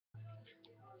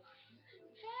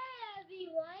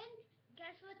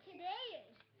today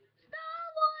is Star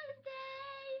Wars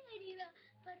Day, and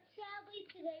but sadly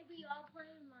today we are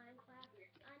playing Minecraft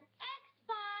on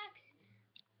Xbox.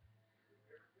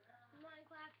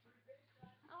 Minecraft.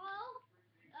 Oh,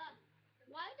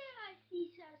 why did I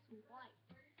see says white?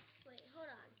 Wait,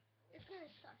 hold on. It's gonna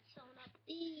start showing up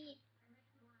the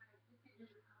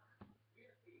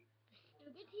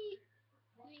stupid TV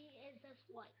is just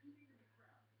white.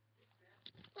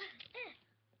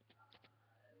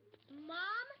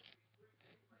 Mom?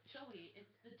 Joey,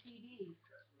 it's the TV.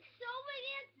 So I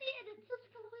can't see it. It's just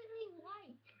completely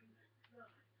white.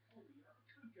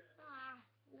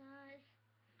 Nice.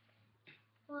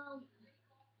 Well,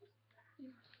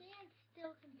 you can't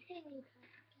still continue.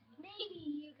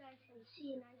 Maybe you guys can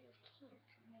see and I just can't.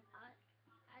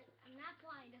 I'm not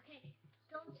blind, okay?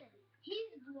 Don't say it.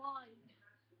 He's blind.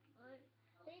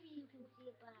 Maybe you can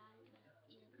see it, but I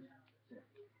can't.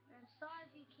 I'm sorry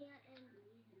if you can't, and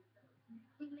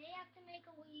we may have to make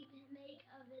a remake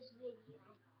of this video.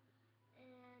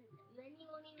 And then you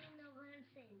won't even know what I'm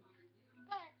saying.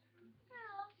 But,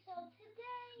 so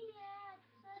today, it's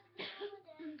just another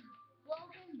day.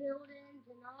 Broken buildings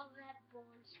and all that bull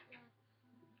stuff.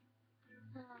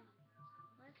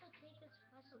 Might as well take this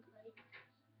special plate.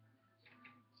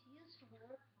 It's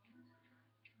useful.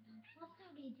 What do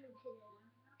we do today?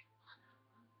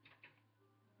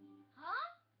 Huh?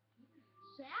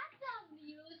 That's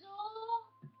unusual.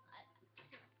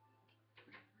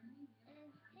 And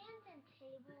stand and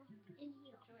table in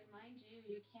here. Joey, mind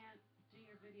you can't do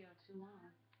your video too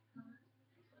long.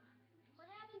 What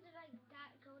happens if I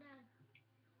go down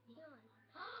here?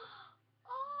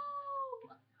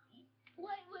 Oh!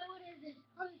 Wait, what is it?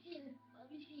 Let me see it.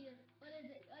 What is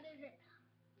it?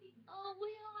 Oh, we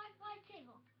don't like my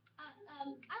table. I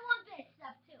want this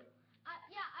stuff too. I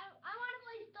want to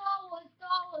play Star Wars.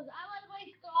 I want to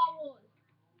play Star Wars.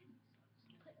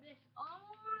 Put this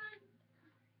on,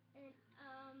 and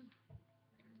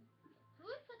who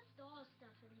would put Star Wars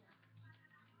stuff in here?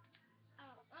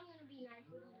 I'm gonna be nice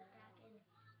and put it back in.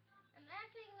 I'm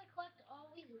actually gonna collect all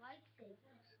these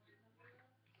lightsabers.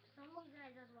 For some reason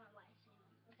I just want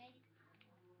lightsabers, okay?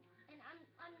 And I'm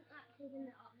not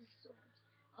taking all the swords,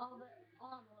 all the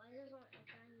armor. I just want the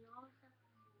diamond stuff.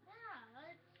 Yeah,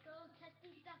 let's go test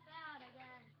this stuff out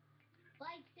again.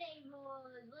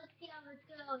 Lightsabers. Let's see how this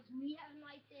goes. We have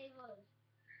lightsabers.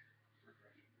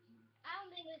 I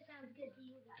don't think this sounds good to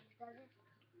you guys, does it?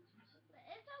 But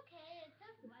it's okay. It's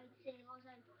just lightsabers.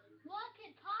 And what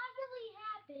could possibly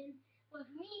happen with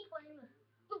me playing with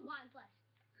Wine Plus?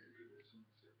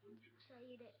 So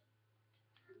you did.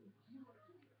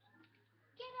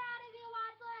 Get out of here,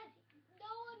 Wine Plus!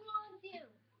 No one wants you.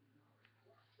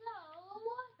 So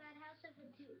that house has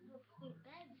three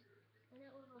beds, and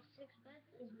that little 6 beds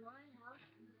is my house.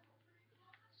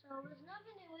 So there's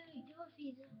nothing to really do with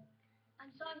these. I'm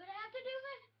sorry, but I have to do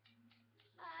this.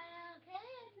 Okay,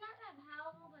 it's not that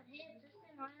powerful, but hey, it's just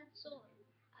an iron sword.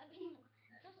 I mean,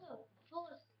 just the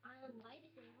fullest iron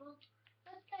lightsaber.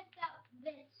 Let's test out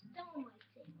this stone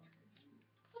lightsaber.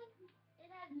 It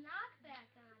has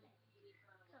knockback on it.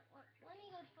 So let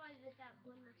me go try this out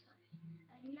one more time.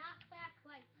 A knockback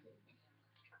lightsaber.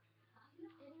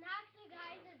 It knocks the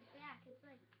guy's back. It's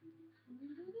like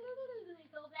they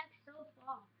go back so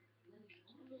far.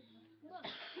 Look,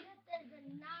 there's a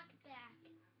knockback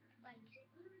lightsaber.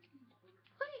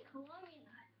 Pretty cool. I mean,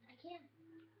 I can't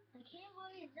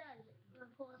believe it does.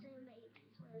 Of course, it made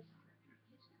this list.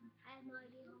 I have no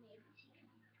idea who made this here.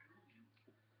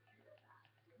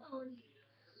 Oh,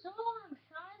 so I'm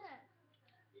sorry that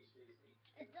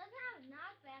it doesn't have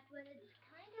knockback, but it's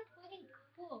kind of pretty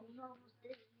cool.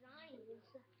 The design is.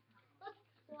 Let's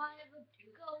try the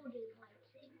golden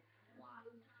lightsaber. Why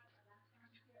not?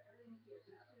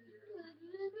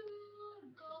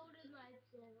 Golden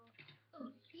lightsaber. Oh,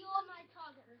 you are my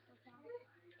target list, okay?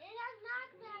 It has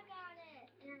knockback on it,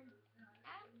 and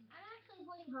I'm actually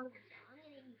really hungry, so I'm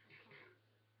gonna eat the cat.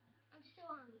 I'm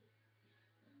still hungry.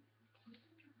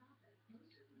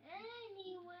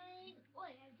 Anyway,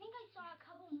 wait, I think I saw a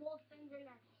couple more things in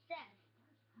that set.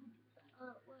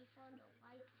 Where I found a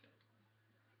lightsaber.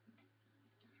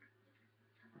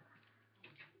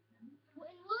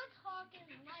 When we're talking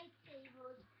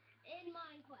lightsabers in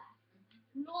Minecraft,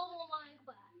 normal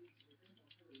Minecraft,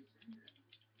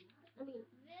 I mean,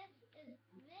 this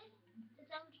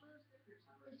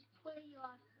is pretty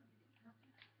awesome.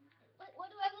 What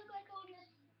do I look like on this?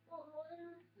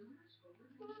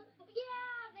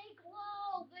 Yeah, they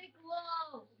glow.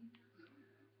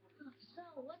 So,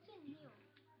 what's in here?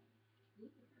 A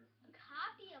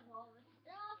copy of all the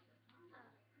stuff?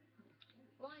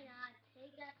 Why not?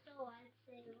 Take extra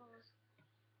lightsabers.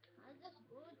 I just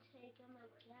would take I'm a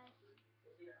guess.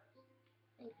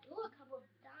 And ooh, a couple of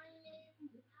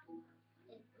diamonds.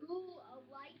 And ooh, a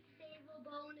lightsaber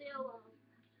bow and arrow.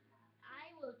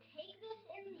 I will take this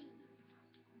and leave.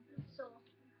 So,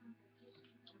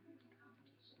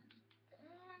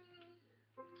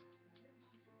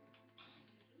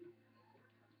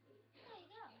 there you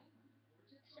go.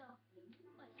 So,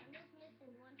 wait, I'm just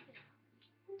missing one thing.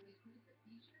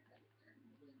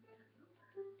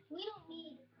 We don't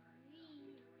need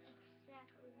these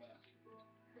exactly there.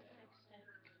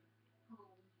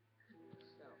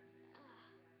 So,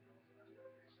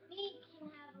 we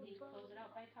can have a You bow. close it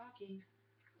out by talking.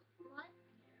 What?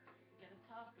 You gotta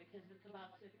talk because it's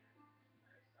about to.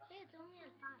 Hey, it's only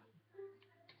at 5.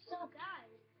 So,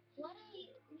 guys, what do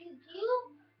you do?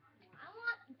 I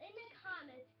want, in the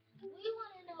comments, we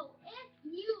want to know if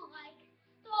you like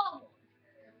Star Wars.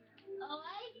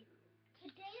 Alright?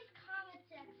 Today's comment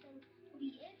section will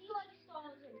be if you like Star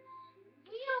Wars.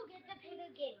 We don't get to pick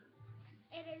a game.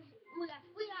 We got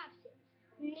 3 options.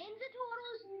 Ninja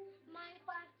Turtles,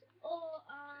 Minecraft, or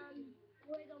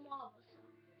Lego Marvel.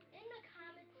 In the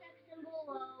comment section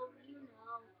below, you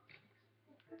know.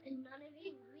 And none of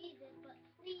you read it, but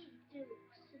please do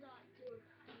start doing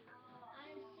it.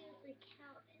 I'm seriously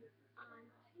counting on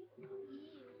you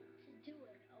to do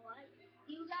it, alright?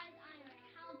 You guys, I am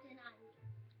counting on you.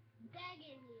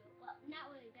 Begging you. Well, not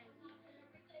really begging you.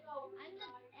 I'm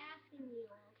just asking you,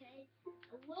 okay?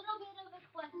 A little bit of a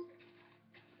question.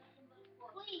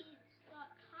 Please start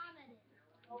commenting.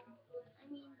 I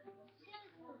mean,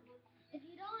 seriously. If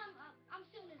you don't, I'm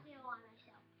soon to zero on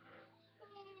myself.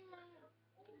 What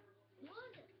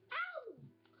is it? Ow!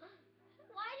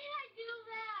 Why did I do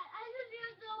that? I just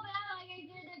feel so bad like I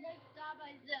did to just stop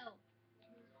myself.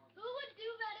 Who would do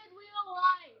that in real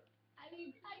life? I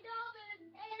mean, I know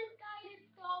this guy is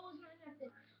always my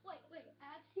method. Wait,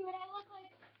 see what I look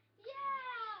like?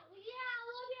 Yeah,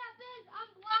 look at this.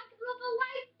 I'm blocking with a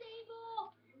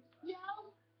lightsaber. Yo.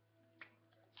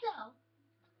 So,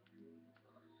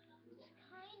 it's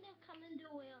kind of coming to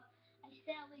where I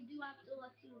sadly do have to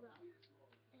let you go.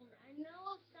 And I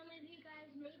know some of you guys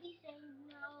may be saying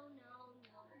no,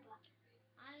 but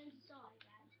I'm sorry,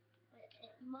 guys. But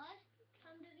it must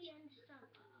come to the end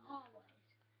always.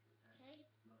 Okay?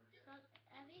 So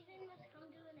everything must come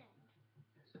to an end.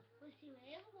 Let's see,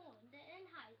 we have one, the end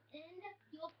height, end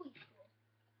your preschool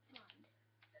fund.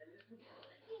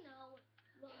 You know,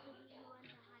 those of you who went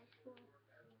to high school.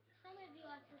 Some of you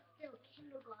are still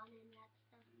kindergarten and that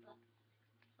stuff, but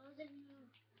those of you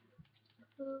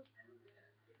who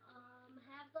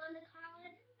have gone to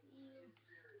college, you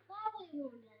probably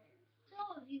won't get it.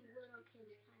 Some of you little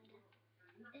kids, kinda.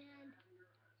 And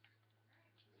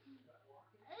it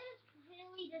is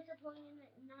really disappointing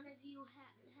that none of you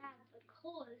have the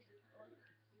course.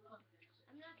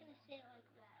 I'm not gonna say it like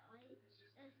that, right?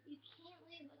 You can't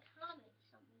leave a comment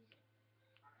for some reason.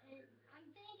 And I'm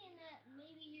thinking that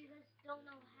maybe you just don't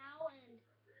know how, and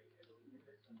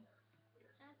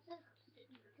that's just,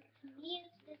 to me,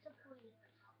 it's disappointing.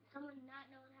 Someone not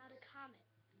knowing how to comment.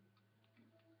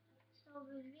 So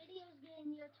the video's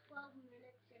getting near 12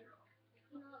 minutes, and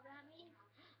you know what that means?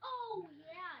 Oh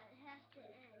yeah, it has to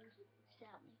end,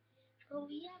 sadly. But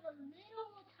we have a little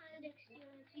more time to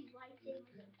experience these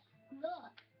lightsabers.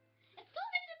 Look, it's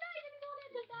going into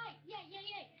night. Yeah.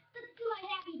 Let's do my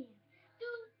happy dance.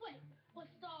 Wait, what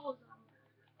Star Wars on?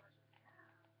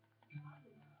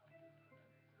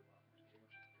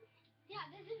 Yeah,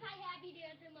 this is my happy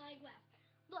dance in Minecraft.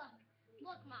 Look,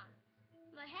 Mom.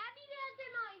 My happy dance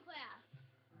in Minecraft.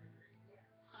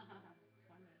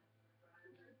 Funny.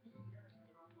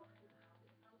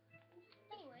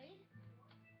 Anyways,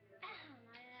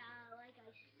 like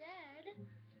I said,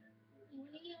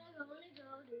 we are going to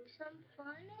go do some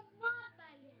fun rock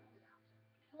fighting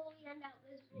before we end out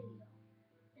this video.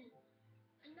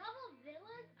 Another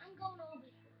village, I'm going over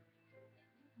here.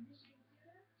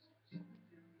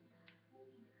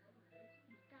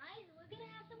 Guys, we're going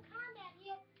to have some combat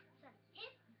here. It's a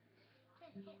hit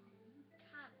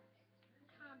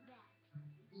combat.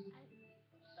 I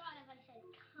thought if I said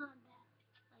combat,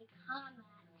 like combat.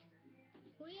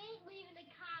 We ain't leaving the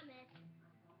comments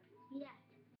yet.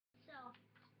 So,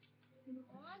 we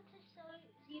want to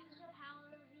use the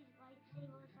power of these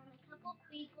lightsabers on a couple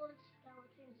people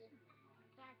skeletons, and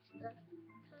that's good.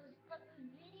 Because the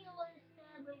video is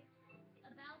sadly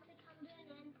about to come to an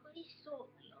end pretty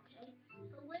shortly, okay?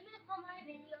 The limit for my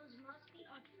videos must be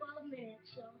on 12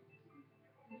 minutes, so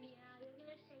yeah, you're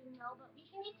gonna say no, but we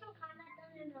can get some combat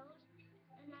done in those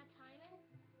in that timing.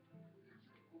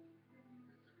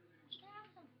 We can have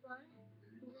some fun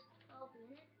in just 12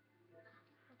 minutes,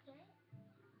 okay?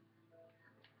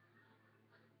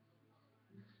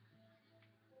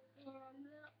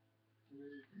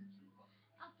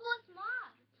 A force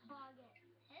mob target.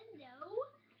 Hello.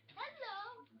 Hello.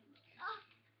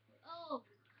 Oh.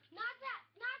 Knock back.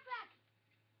 Knock back.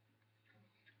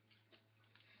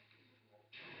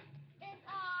 And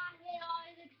they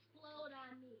always explode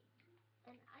on me.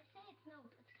 And I say it's no.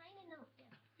 It's kind of no.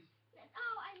 Yeah. And,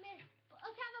 oh, I missed.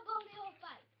 Let's have a boneyard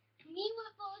fight. Me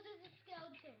with versus a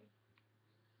skeleton.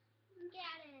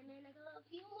 Get him and like a little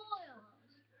few more of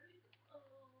those.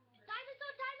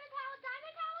 Dinosaur, diamond power,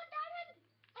 diamond power, diamond!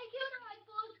 I killed my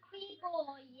first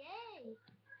creeper, yay!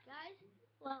 Guys,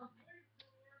 well,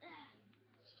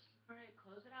 Alright,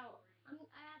 close it out.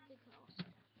 I have to close.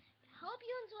 Hope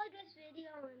you enjoyed this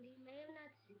video, and you may have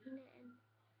not seen it and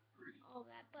all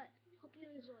that, but hope you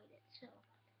enjoyed it. So,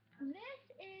 this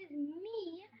is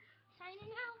me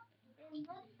signing out, and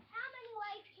how many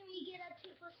likes can we get up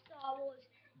to for Star Wars?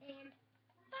 And